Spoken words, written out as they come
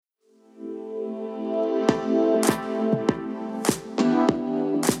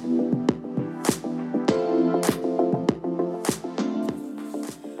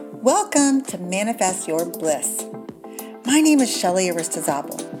Welcome to Manifest Your Bliss. My name is Shelly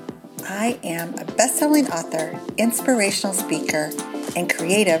Aristizabal. I am a best-selling author, inspirational speaker, and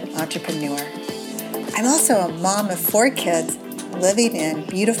creative entrepreneur. I'm also a mom of 4 kids living in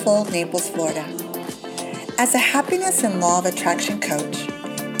beautiful Naples, Florida. As a happiness and law of attraction coach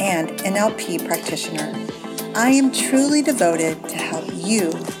and NLP practitioner, I am truly devoted to help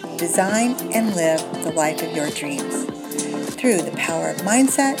you design and live the life of your dreams through the power of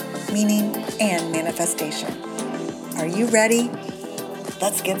mindset, meaning, and manifestation. Are you ready?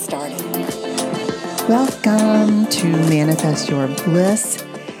 Let's get started. Welcome to Manifest Your Bliss.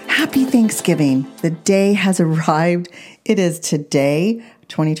 Happy Thanksgiving. The day has arrived. It is today,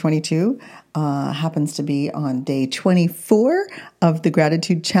 2022. Happens to be on day 24 of the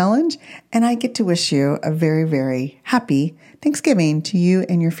Gratitude Challenge. And I get to wish you a very, very happy Thanksgiving to you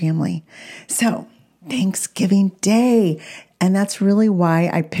and your family. So, Thanksgiving Day. And that's really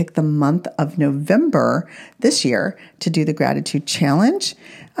why I picked the month of November this year to do the Gratitude Challenge,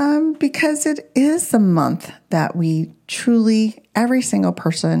 because it is the month that we truly, every single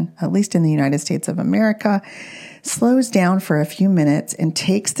person, at least in the United States of America, slows down for a few minutes and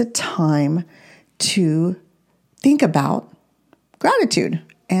takes the time to think about gratitude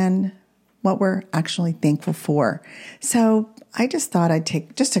and what we're actually thankful for. So I just thought I'd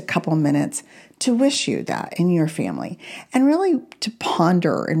take just a couple minutes to wish you that in your family and really to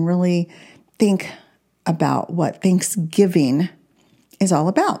ponder and really think about what Thanksgiving is all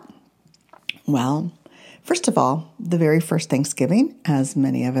about. Well, first of all, the very first Thanksgiving, as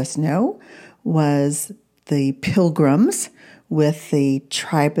many of us know, was the Pilgrims with the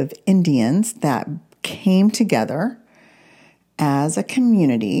tribe of Indians that came together as a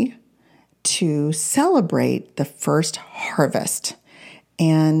community to celebrate the first harvest.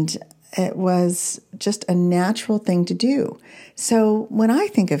 And it was just a natural thing to do. So when I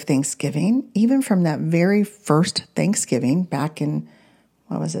think of Thanksgiving, even from that very first Thanksgiving back in,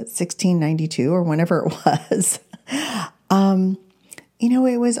 1692 or whenever it was,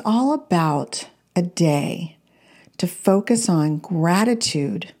 it was all about a day to focus on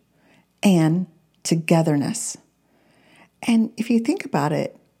gratitude and togetherness. And if you think about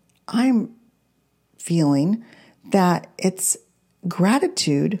it, I'm feeling that it's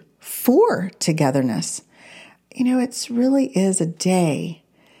gratitude for togetherness. It really is a day,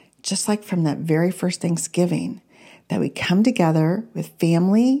 just like from that very first Thanksgiving, that we come together with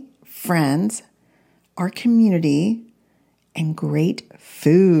family, friends, our community, and great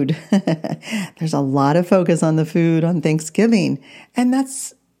food. There's a lot of focus on the food on Thanksgiving, and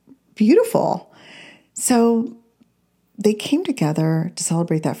that's beautiful. So they came together to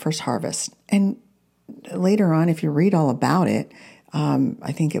celebrate that first harvest. And later on, if you read all about it,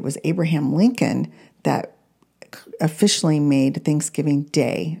 I think it was Abraham Lincoln that officially made Thanksgiving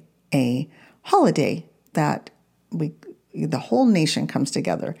Day a holiday that the whole nation comes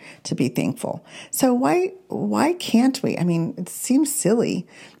together to be thankful. So why can't we? I mean, it seems silly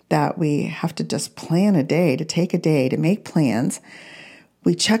that we have to just plan a day, to take a day, to make plans.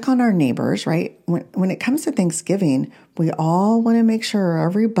 We check on our neighbors, right? When it comes to Thanksgiving, we all want to make sure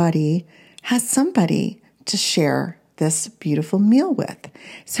everybody has somebody to share this beautiful meal with.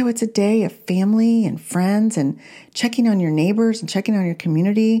 So it's a day of family and friends and checking on your neighbors and checking on your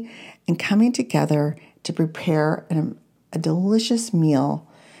community and coming together to prepare a delicious meal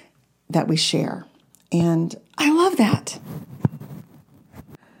that we share. And I love that.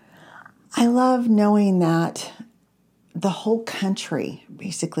 I love knowing that the whole country,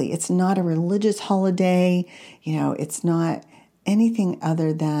 basically, it's not a religious holiday. It's not anything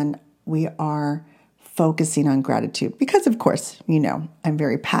other than we are focusing on gratitude because, of course, I'm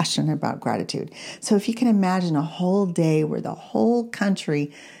very passionate about gratitude. So if you can imagine a whole day where the whole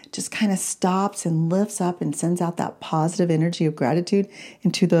country just kind of stops and lifts up and sends out that positive energy of gratitude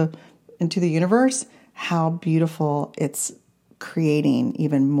into the universe, how beautiful it's creating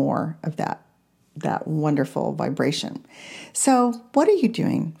even more of that wonderful vibration. So what are you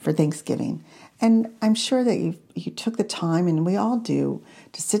doing for Thanksgiving? And I'm sure that you took the time, and we all do,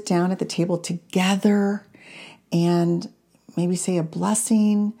 to sit down at the table together and maybe say a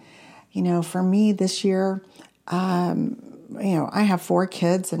blessing. For me this year, I have 4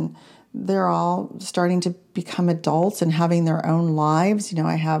 kids, and they're all starting to become adults and having their own lives.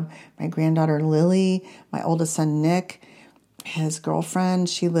 I have my granddaughter Lily, my oldest son Nick, his girlfriend.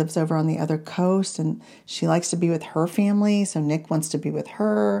 She lives over on the other coast, and she likes to be with her family. So Nick wants to be with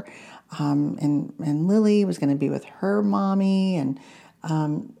her. And Lily was going to be with her mommy, and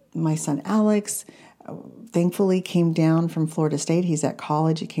my son Alex thankfully came down from Florida State. He's at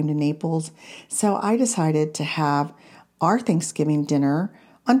college. He came to Naples. So I decided to have our Thanksgiving dinner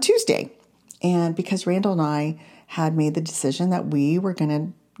on Tuesday. And because Randall and I had made the decision that we were going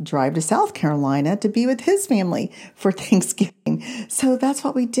to drive to South Carolina to be with his family for Thanksgiving. So that's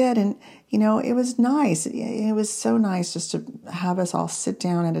what we did. And, it was nice. It was so nice just to have us all sit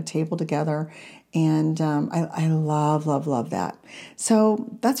down at a table together. And I love, love, love that.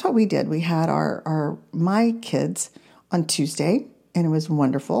 So that's what we did. We had my kids on Tuesday, and it was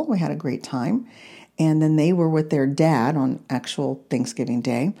wonderful. We had a great time. And then they were with their dad on actual Thanksgiving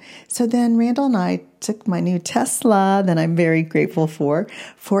Day. So then Randall and I took my new Tesla that I'm very grateful for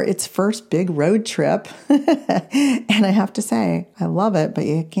its first big road trip. And I have to say, I love it, but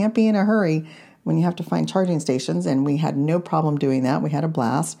you can't be in a hurry when you have to find charging stations. And we had no problem doing that. We had a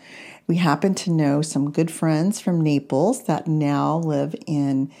blast. We happened to know some good friends from Naples that now live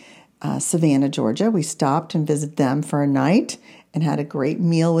in Savannah, Georgia. We stopped and visited them for a night and had a great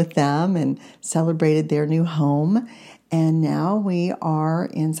meal with them and celebrated their new home. And now we are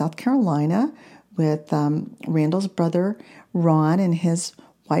in South Carolina with Randall's brother, Ron, and his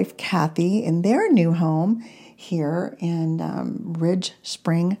wife, Kathy, in their new home here in Ridge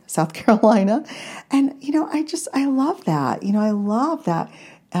Spring, South Carolina. And, I love that. I love that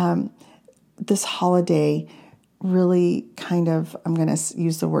this holiday really kind of, I'm going to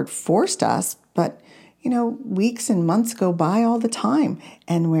use the word forced us, but weeks and months go by all the time.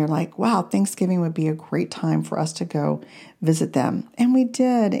 And we're like, wow, Thanksgiving would be a great time for us to go visit them. And we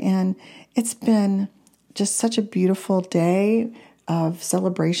did. And it's been just such a beautiful day of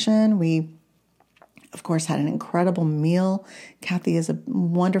celebration. We, of course, had an incredible meal. Kathy is a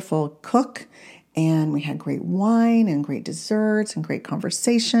wonderful cook. And we had great wine and great desserts and great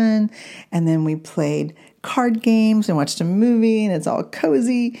conversation. And then we played card games and watched a movie, and it's all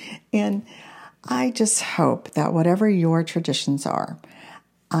cozy. And I just hope that whatever your traditions are,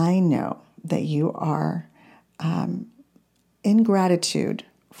 I know that you are in gratitude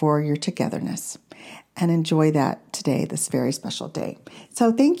for your togetherness, and enjoy that today, this very special day.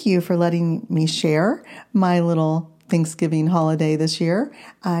 So thank you for letting me share my little Thanksgiving holiday this year.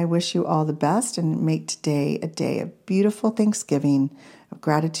 I wish you all the best and make today a day of beautiful Thanksgiving, of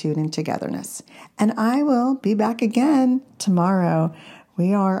gratitude and togetherness. And I will be back again tomorrow.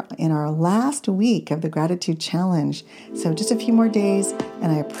 We are in our last week of the Gratitude Challenge, so just a few more days,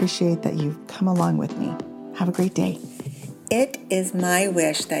 and I appreciate that you've come along with me. Have a great day. It is my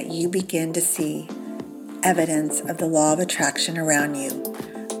wish that you begin to see evidence of the law of attraction around you.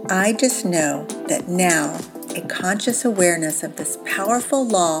 I just know that now a conscious awareness of this powerful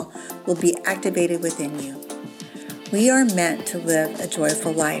law will be activated within you. We are meant to live a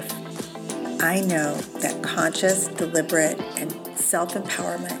joyful life. I know that conscious, deliberate, and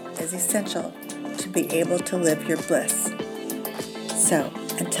self-empowerment is essential to be able to live your bliss. So,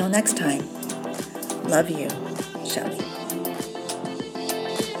 until next time, love you, Shelley.